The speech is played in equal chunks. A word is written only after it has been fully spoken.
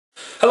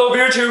Hello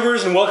beer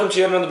tubers and welcome to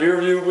yet another beer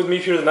review with me,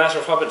 Peter the Master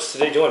of Puppets,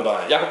 today joined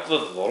by Jacob the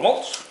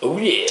Lormalt. Oh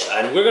yeah,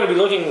 and we're going to be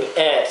looking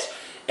at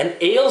an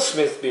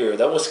AleSmith beer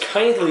that was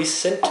kindly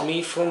sent to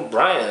me from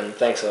Brian.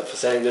 Thanks a lot for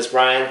sending this,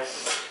 Brian.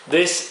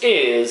 This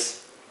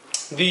is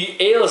the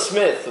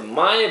AleSmith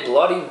My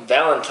Bloody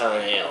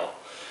Valentine Ale.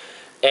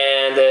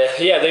 And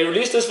yeah, they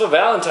released this for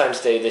Valentine's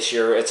Day this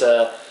year. It's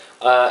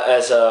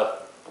as a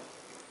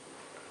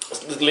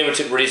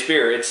limited release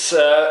beer. It's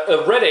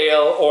a red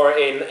ale or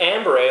an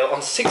amber ale on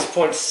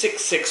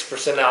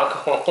 6.66%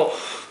 alcohol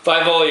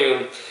by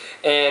volume.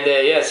 And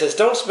yeah, it says,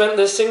 don't spend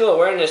this single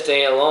awareness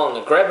day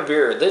alone. Grab a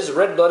beer. This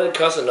red-blooded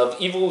cousin of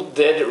Evil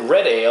Dead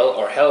Red Ale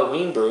or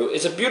Halloween Brew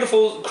is a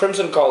beautiful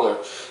crimson color.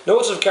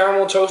 Notes of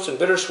caramel, toast, and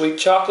bittersweet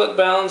chocolate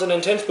balance an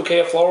intense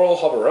bouquet of floral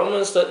hop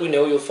aromas that we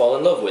know you'll fall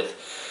in love with.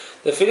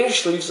 The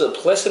finish leaves a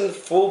pleasant,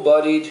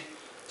 full-bodied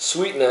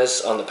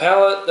sweetness on the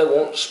palate that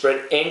won't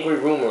spread angry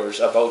rumors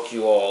about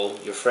you all,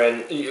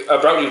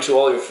 about you to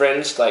all your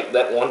friends, like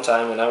that one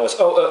time when I was,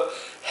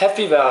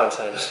 happy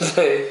Valentine's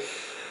Day.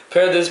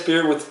 Pair this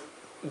beer with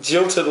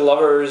jilted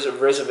lovers'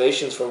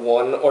 reservations for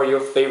one or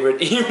your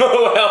favorite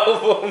emo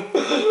album.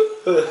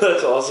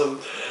 That's awesome.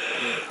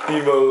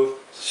 Emo,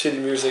 shitty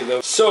music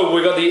though. So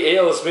we got the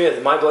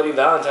AleSmith My Bloody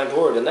Valentine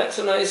poured, and that's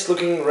a nice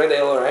looking red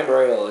ale or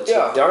amber ale. It's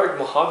a dark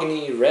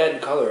mahogany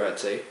red color, I'd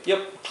say.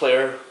 Yep,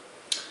 clear.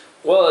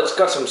 Well, it's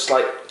got some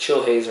slight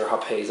chill haze or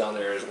hop haze on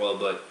there as well,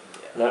 but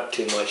not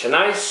too much. A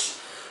nice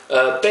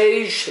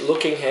beige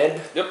looking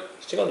head. Yep.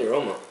 Stick on the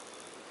aroma.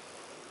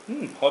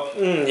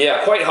 Hoppy.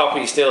 Yeah, quite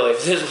hoppy still.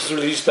 If this was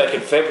released back in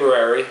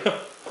February,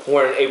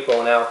 we're in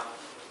April now.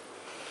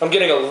 I'm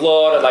getting a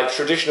lot of like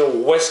traditional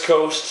West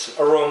Coast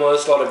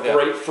aromas, a lot of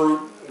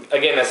grapefruit.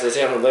 Again, as they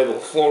say on the label,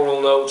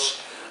 floral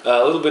notes.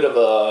 A little bit of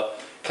a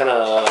kind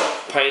of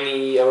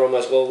piney aroma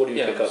as well. What do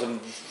you pick up? Some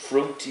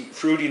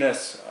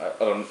fruitiness.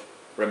 I don't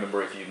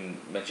remember if you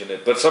mentioned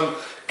it, but some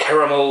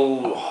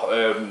caramel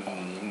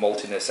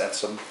maltiness and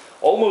some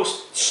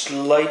almost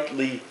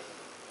slightly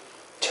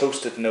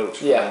toasted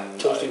notes. Yeah,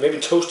 toasty, maybe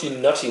toasty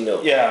nutty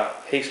notes. Yeah,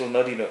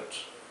 hazelnutty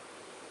notes.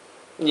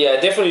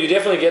 Yeah, definitely. You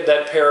definitely get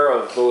that pair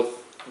of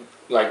both,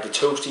 like the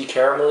toasty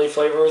caramelly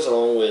flavors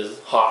along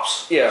with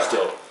hops. Yeah.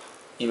 Still,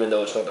 even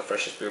though it's not the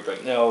freshest beer,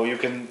 but no, you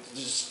can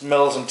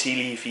smell some tea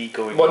leafy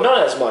going. Well,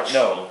 not as much.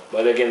 No,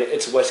 but again,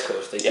 it's West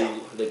Coast.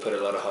 They put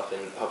a lot of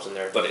hops in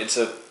there. but it's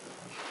a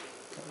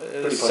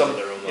pretty pungent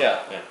aroma. Yeah,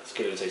 Let's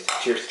give it a taste.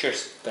 Cheers.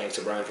 Cheers. Thanks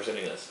to Brian for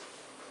sending this.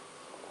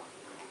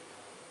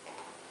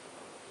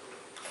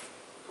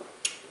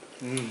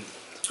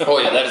 Oh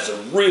yeah, that is a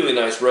really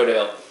nice red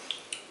ale.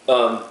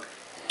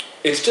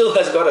 It still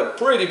has got a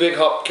pretty big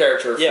hop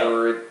character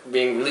for it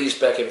being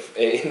released back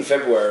in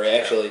February,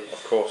 actually.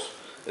 Of course.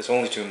 It's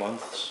only 2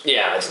 months.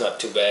 Yeah, it's not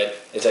too bad.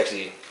 It's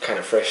actually kind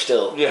of fresh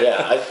still.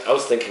 Yeah, I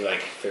was thinking like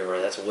February,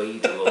 that's way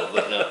too old,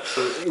 but no.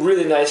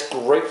 Really nice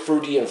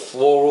grapefruity and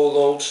floral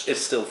notes.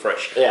 It's still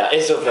fresh. Yeah,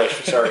 it's still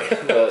fresh, sorry.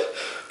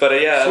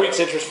 But yeah. Sweet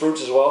citrus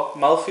fruits as well.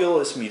 Mouthfeel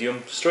is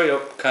medium, straight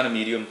up, kind of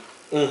medium.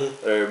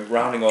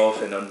 Rounding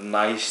off in a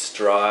nice,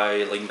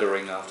 dry,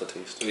 lingering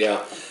aftertaste.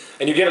 Yeah,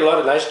 and you get a lot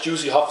of nice,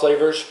 juicy hop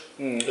flavors.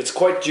 It's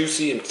quite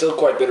juicy and still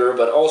quite bitter,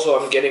 but also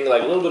I'm getting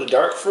like a little bit of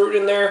dark fruit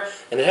in there,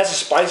 and it has a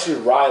spicy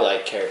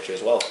rye-like character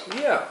as well.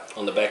 Yeah,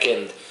 on the back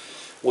end,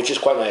 which is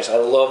quite nice. I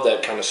love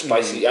that kind of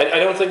spicy. I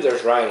don't think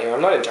there's rye in here.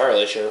 I'm not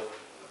entirely sure,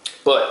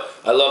 but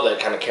I love that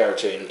kind of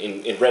character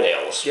in red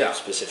ales. Yeah,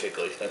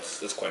 specifically,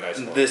 that's quite nice.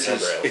 This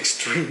is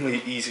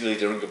extremely easily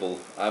drinkable.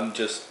 I'm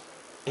just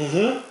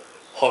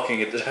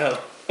hawking it down.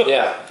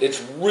 Yeah, it's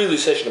really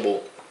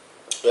sessionable.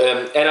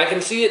 And I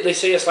can see it, they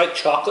say a slight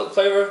chocolate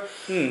flavor.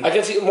 I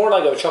can see it more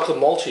like a chocolate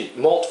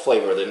malt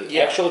flavor than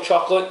actual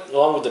chocolate,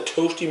 along with the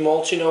toasty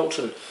malty notes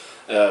and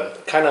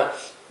kind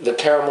of the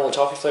caramel and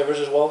toffee flavors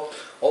as well.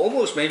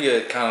 Almost maybe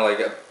a kind of like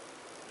a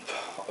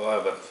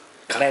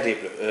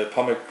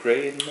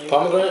pomegranate.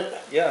 Pomegranate?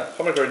 Yeah,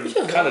 pomegranate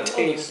kind of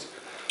taste.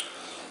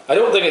 I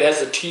don't think it has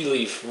the tea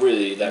leaf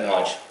really that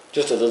much.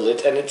 Just a little,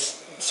 and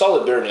it's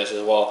solid bitterness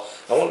as well.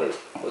 I wonder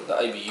what the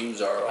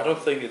IBUs are. I don't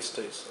think it's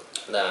tasted.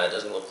 Nah, it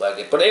doesn't look like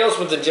it. But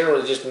AleSmith in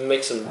general just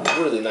makes some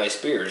really nice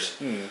beers.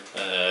 They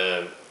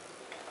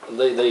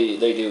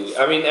do.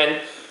 I mean,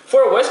 and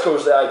for a West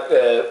Coast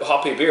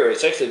hoppy beer,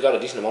 it's actually got a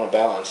decent amount of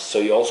balance. So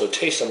you also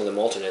taste some of the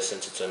maltiness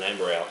since it's an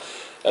amber ale.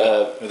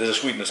 The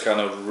sweetness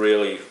kind of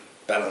really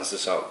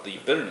balances out the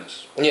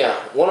bitterness. Yeah,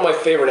 one of my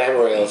favorite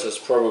amber ales is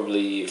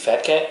probably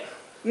Fat Cat.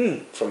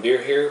 From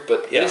Beer Here,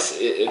 but this,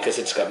 because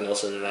it's got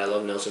Nelson and I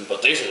love Nelson,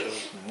 but this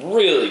is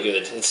really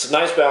good. It's a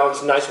nice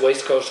balance, nice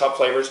West Coast hop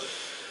flavors.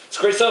 It's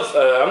great stuff.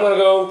 I'm going to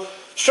go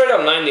straight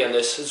up 90 on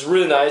this. It's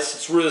really nice,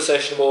 it's really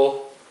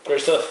sessionable, great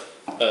stuff.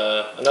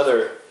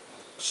 Another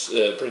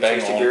pretty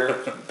tasty beer,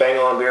 bang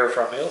on beer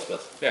from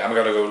AleSmith. Yeah, I'm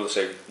going to go to the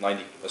same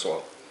 90 as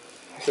well.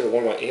 I should have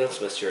worn my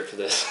AleSmith shirt for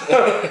this.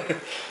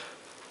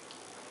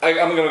 I'm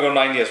going to go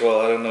 90 as well.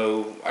 I don't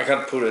know, I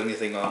can't put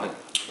anything on it.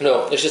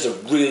 No, it's just a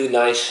really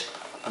nice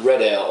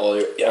red ale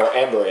or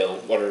amber ale,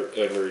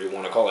 whatever you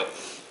want to call it.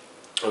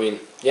 I mean,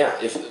 yeah,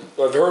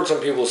 I've heard some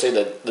people say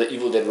that the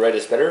Evil Dead Red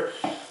is better.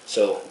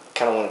 So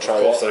kind of want to try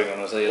Of course that. they're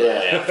going to say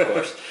that. Yeah, of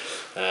course.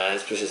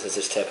 Especially since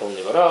it's tap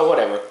only, but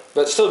whatever.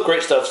 But still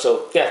great stuff.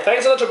 So yeah,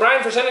 thanks a lot to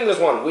Brian for sending this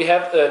one. We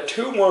have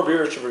 2 more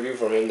beers to review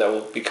from him that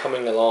will be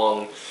coming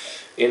along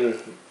in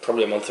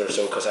probably a month or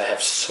so, because I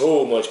have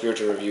so much beer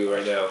to review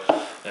right now.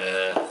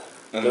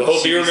 And the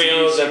whole beer CBC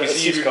meals and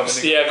is coming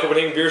in. yeah,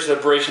 Copenhagen Beer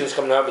Celebration is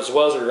coming up as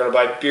well. So we're gonna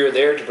buy beer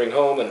there to bring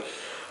home, and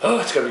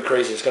it's gonna be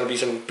crazy. It's gonna be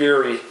some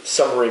beery,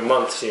 summery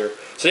months here.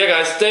 So yeah,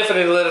 guys,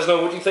 definitely let us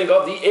know what you think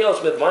of the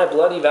AleSmith My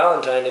Bloody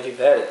Valentine if you've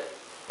had it.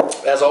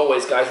 As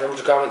always, guys, remember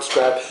to comment,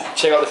 subscribe,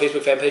 check out the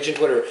Facebook fan page and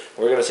Twitter.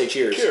 We're gonna say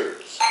cheers.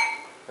 Cheers.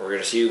 We're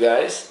gonna see you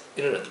guys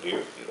in another beer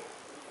review.